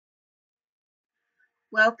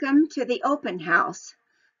Welcome to the open house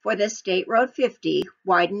for the State Road 50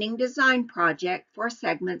 widening design project for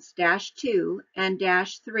segments -2 and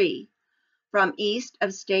 -3 from east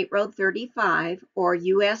of State Road 35 or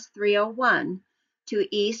US 301 to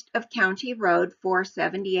east of County Road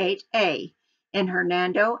 478A in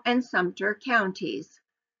Hernando and Sumter counties.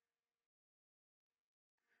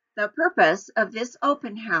 The purpose of this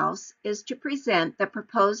open house is to present the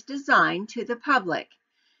proposed design to the public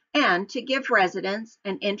and to give residents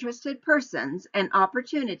and interested persons an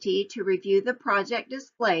opportunity to review the project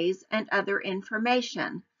displays and other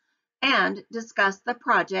information, and discuss the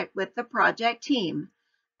project with the project team,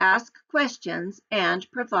 ask questions,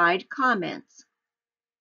 and provide comments.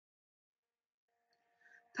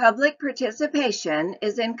 Public participation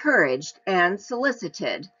is encouraged and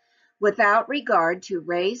solicited without regard to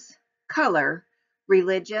race, color,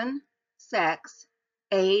 religion, sex,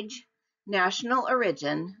 age, national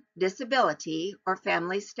origin, disability, or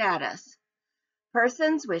family status.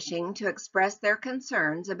 Persons wishing to express their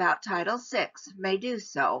concerns about Title VI may do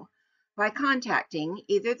so by contacting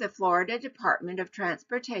either the Florida Department of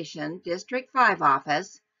Transportation District 5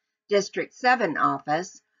 office, District 7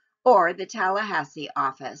 office, or the Tallahassee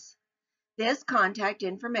office. This contact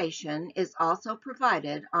information is also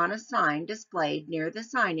provided on a sign displayed near the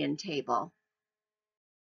sign-in table.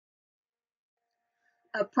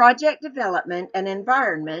 A Project Development and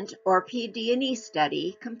Environment, or PD&E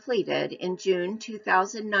study completed in June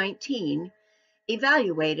 2019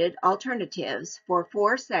 evaluated alternatives for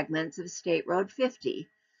 4 segments of State Road 50,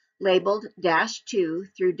 labeled -2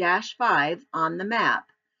 through -5 on the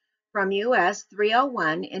map, from US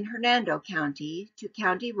 301 in Hernando County to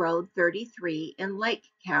County Road 33 in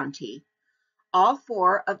Lake County. All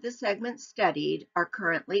 4 of the segments studied are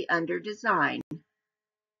currently under design.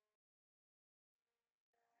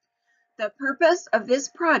 The purpose of this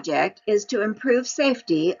project is to improve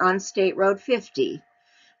safety on State Road 50,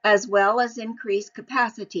 as well as increase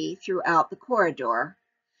capacity throughout the corridor.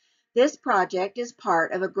 This project is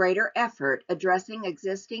part of a greater effort addressing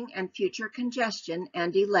existing and future congestion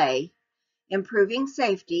and delay, improving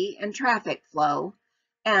safety and traffic flow,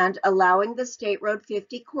 and allowing the State Road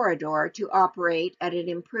 50 corridor to operate at an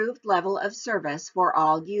improved level of service for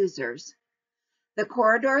all users. The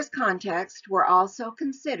corridor's context were also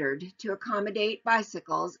considered to accommodate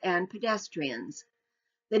bicycles and pedestrians.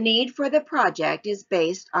 The need for the project is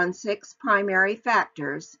based on 6 primary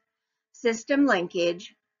factors: system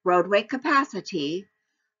linkage, roadway capacity,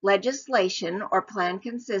 legislation or plan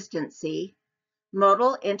consistency,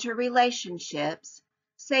 modal interrelationships,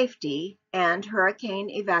 safety, and hurricane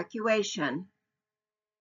evacuation.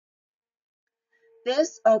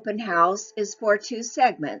 This open house is for 2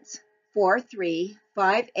 segments,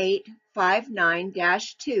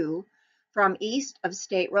 435859-2 from east of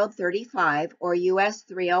State Road 35 or US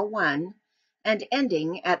 301 and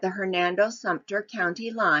ending at the Hernando-Sumter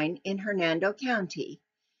County line in Hernando County,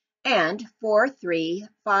 and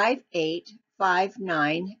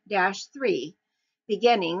 435859-3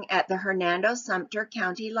 beginning at the Hernando-Sumter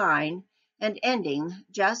County line and ending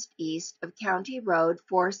just east of County Road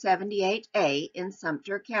 478A in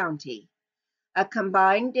Sumter County, a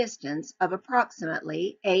combined distance of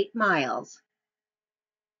approximately 8 miles.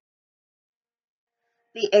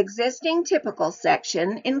 The existing typical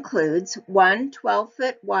section includes one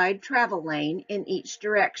 12-foot wide travel lane in each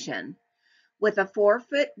direction, with a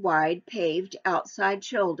 4-foot wide paved outside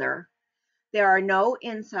shoulder. There are no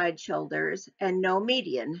inside shoulders and no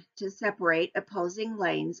median to separate opposing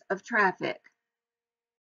lanes of traffic.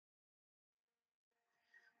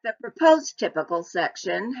 The proposed typical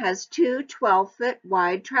section has 2 12-foot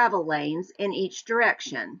wide travel lanes in each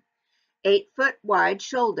direction, 8-foot wide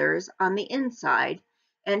shoulders on the inside,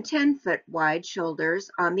 and 10-foot wide shoulders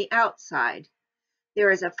on the outside. There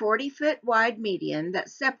is a 40-foot wide median that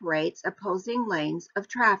separates opposing lanes of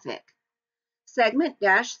traffic. Segment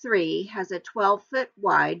 -3 has a 12-foot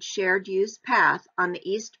wide shared use path on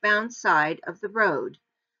the eastbound side of the road,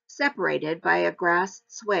 separated by a grass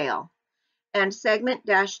swale, and segment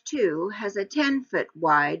 -2 has a 10-foot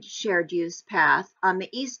wide shared use path on the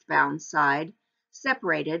eastbound side,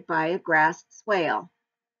 separated by a grass swale.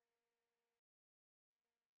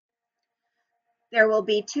 There will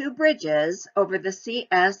be 2 bridges over the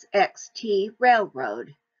CSXT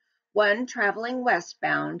Railroad, one traveling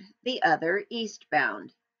westbound, the other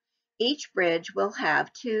eastbound. Each bridge will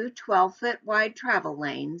have 2 12-foot wide travel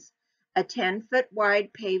lanes, a 10-foot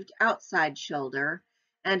wide paved outside shoulder,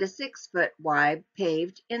 and a 6-foot wide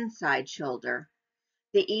paved inside shoulder.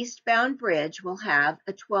 The eastbound bridge will have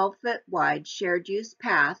a 12-foot wide shared use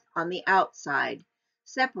path on the outside,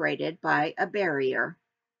 separated by a barrier.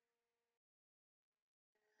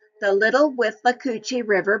 The Little Withlacoochee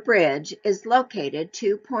River Bridge is located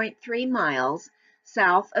 2.3 miles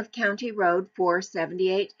south of County Road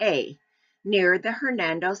 478A, near the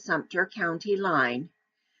Hernando-Sumter County line.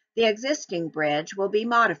 The existing bridge will be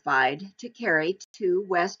modified to carry two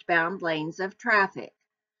westbound lanes of traffic.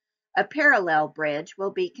 A parallel bridge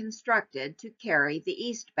will be constructed to carry the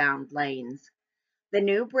eastbound lanes. The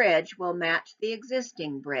new bridge will match the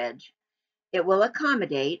existing bridge. It will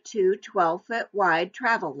accommodate two 12-foot wide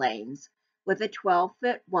travel lanes with a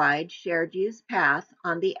 12-foot wide shared use path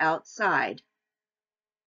on the outside.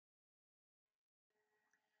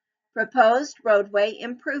 Proposed roadway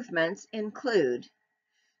improvements include: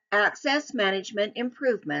 access management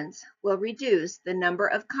improvements will reduce the number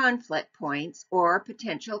of conflict points or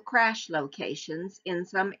potential crash locations in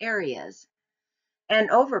some areas. An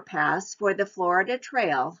overpass for the Florida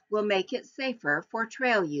Trail will make it safer for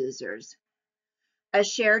trail users. A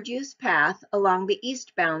shared use path along the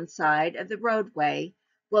eastbound side of the roadway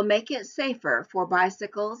will make it safer for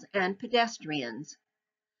bicycles and pedestrians.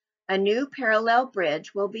 A new parallel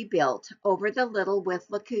bridge will be built over the Little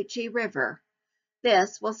Withlacoochee River.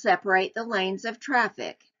 This will separate the lanes of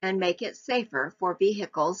traffic and make it safer for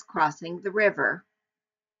vehicles crossing the river.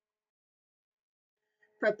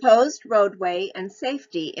 Proposed roadway and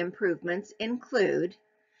safety improvements include: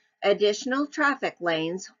 additional traffic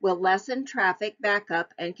lanes will lessen traffic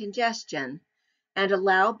backup and congestion and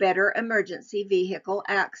allow better emergency vehicle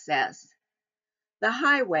access. The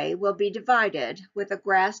highway will be divided with a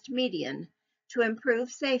grassed median to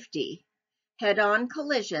improve safety. Head-on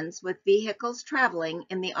collisions with vehicles traveling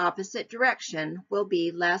in the opposite direction will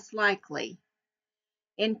be less likely.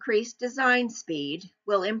 Increased design speed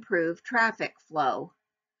will improve traffic flow.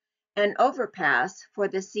 An overpass for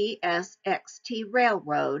the CSXT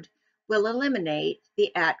Railroad will eliminate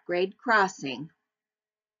the at-grade crossing.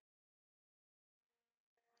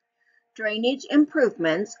 Drainage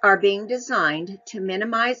improvements are being designed to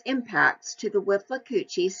minimize impacts to the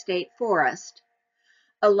Withlacoochee State Forest.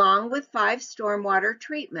 Along with 5 stormwater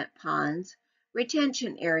treatment ponds,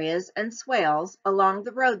 retention areas and swales along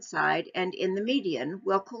the roadside and in the median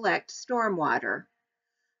will collect stormwater.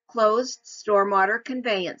 Closed stormwater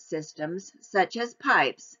conveyance systems, such as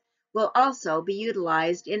pipes, will also be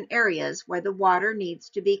utilized in areas where the water needs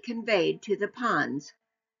to be conveyed to the ponds.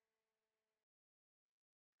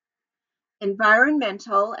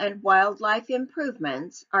 Environmental and wildlife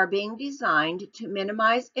improvements are being designed to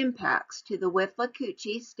minimize impacts to the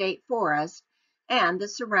Withlacoochee State Forest and the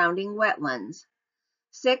surrounding wetlands.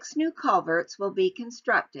 6 new culverts will be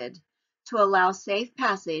constructed to allow safe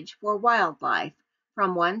passage for wildlife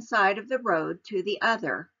from one side of the road to the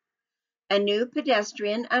other. A new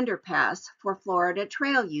pedestrian underpass for Florida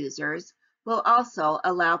Trail users will also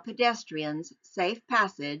allow pedestrians safe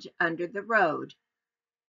passage under the road.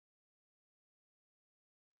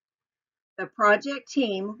 The project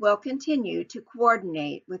team will continue to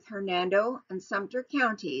coordinate with Hernando and Sumter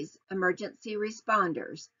counties' emergency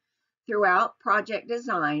responders throughout project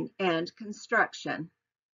design and construction.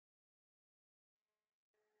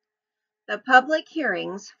 The public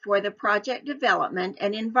hearings for the Project Development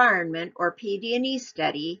and Environment, or PD&E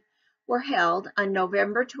study, were held on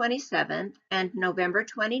November 27th and November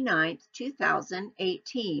 29th,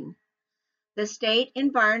 2018. The State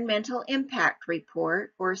Environmental Impact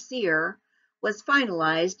Report, or SEER, was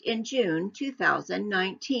finalized in June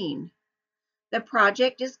 2019. The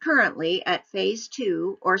project is currently at Phase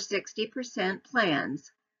 2, or 60% plans.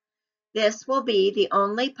 This will be the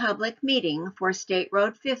only public meeting for State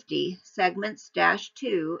Road 50 segments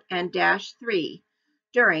 -2 and -3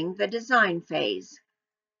 during the design phase.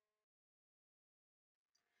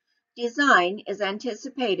 Design is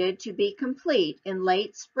anticipated to be complete in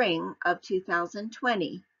late spring of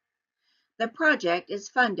 2020. The project is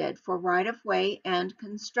funded for right-of-way and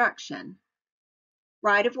construction.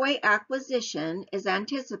 Right-of-way acquisition is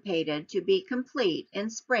anticipated to be complete in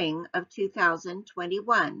spring of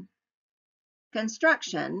 2021.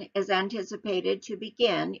 Construction is anticipated to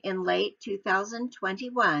begin in late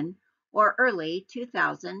 2021 or early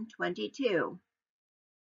 2022.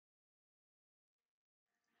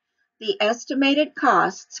 The estimated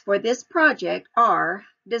costs for this project are: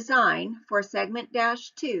 design for segment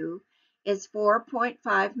 -2 is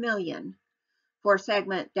 $4.5 million, for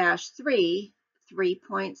segment -3,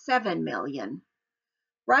 $3.7 million.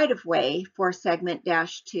 Right-of-way for segment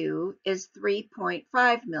 -2 is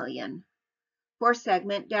 $3.5 million. For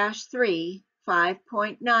segment -3,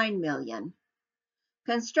 $5.9 million.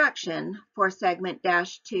 Construction for segment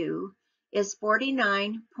 -2 is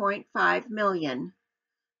 $49.5 million.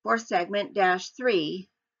 For segment -3,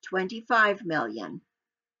 $25 million.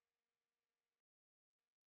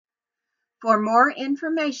 For more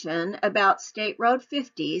information about State Road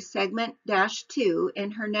 50, Segment -2 in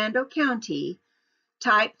Hernando County,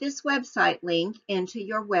 type this website link into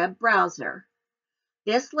your web browser.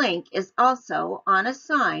 This link is also on a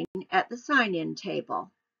sign at the sign-in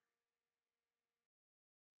table.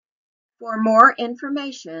 For more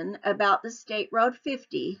information about the State Road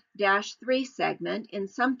 50-3 segment in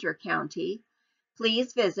Sumter County,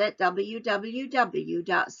 please visit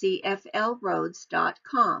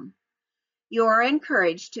www.cflroads.com. You are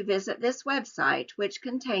encouraged to visit this website, which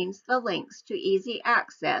contains the links to easy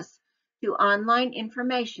access to online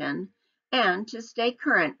information and to stay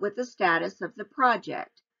current with the status of the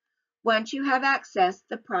project. Once you have accessed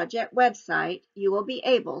the project website, you will be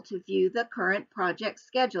able to view the current project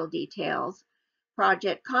schedule details,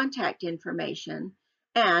 project contact information,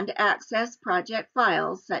 and access project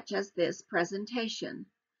files such as this presentation.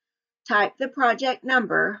 Type the project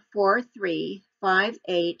number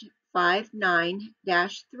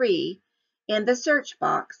 435859-3 in the search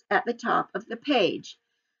box at the top of the page.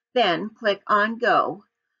 Then click on Go.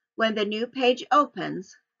 When the new page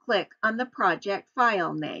opens, click on the project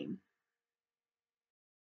file name.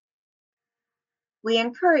 We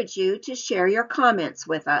encourage you to share your comments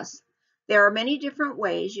with us. There are many different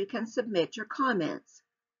ways you can submit your comments.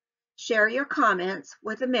 Share your comments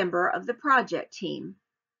with a member of the project team.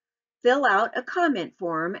 Fill out a comment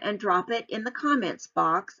form and drop it in the comments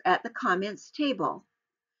box at the comments table.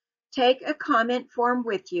 Take a comment form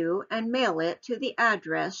with you and mail it to the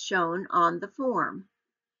address shown on the form.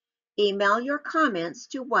 Email your comments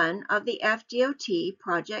to one of the FDOT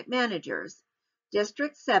project managers,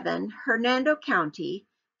 District 7, Hernando County,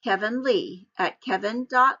 Kevin Lee, at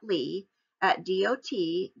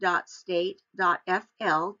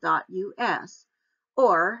kevin.lee@dot.state.fl.us,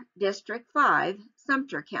 or District 5,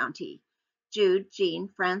 Sumter County, Jude Jean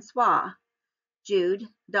Francois,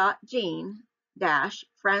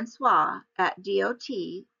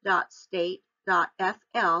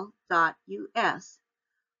 jude.jean-francois@dot.state.fl.us,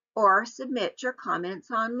 or submit your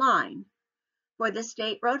comments online. For the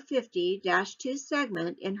State Road 50-2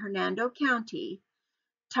 segment in Hernando County,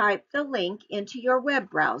 type the link into your web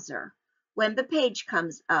browser. When the page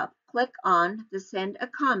comes up, click on the Send a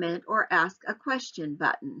Comment or Ask a Question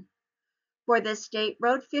button. For the State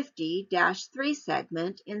Road 50-3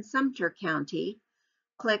 segment in Sumter County,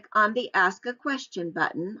 click on the Ask a Question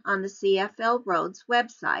button on the CFL Roads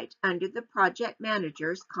website under the Project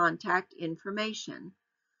Manager's contact information.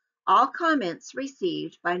 All comments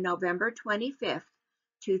received by November 25th,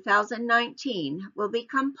 2019 will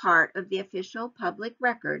become part of the official public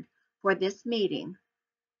record for this meeting.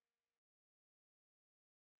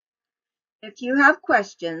 If you have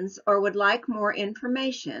questions or would like more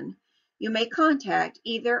information, you may contact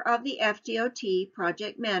either of the FDOT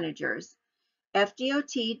project managers,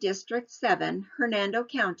 FDOT District 7, Hernando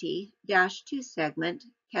County, -2 segment,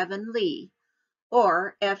 Kevin Lee,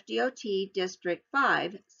 or FDOT District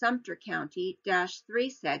 5, Sumter County, -3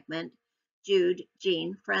 segment, Jude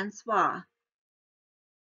Jean Francois.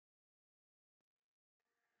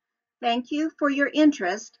 Thank you for your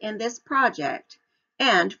interest in this project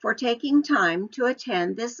and for taking time to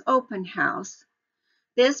attend this open house.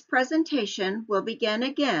 This presentation will begin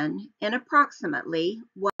again in approximately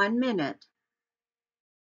 1 minute.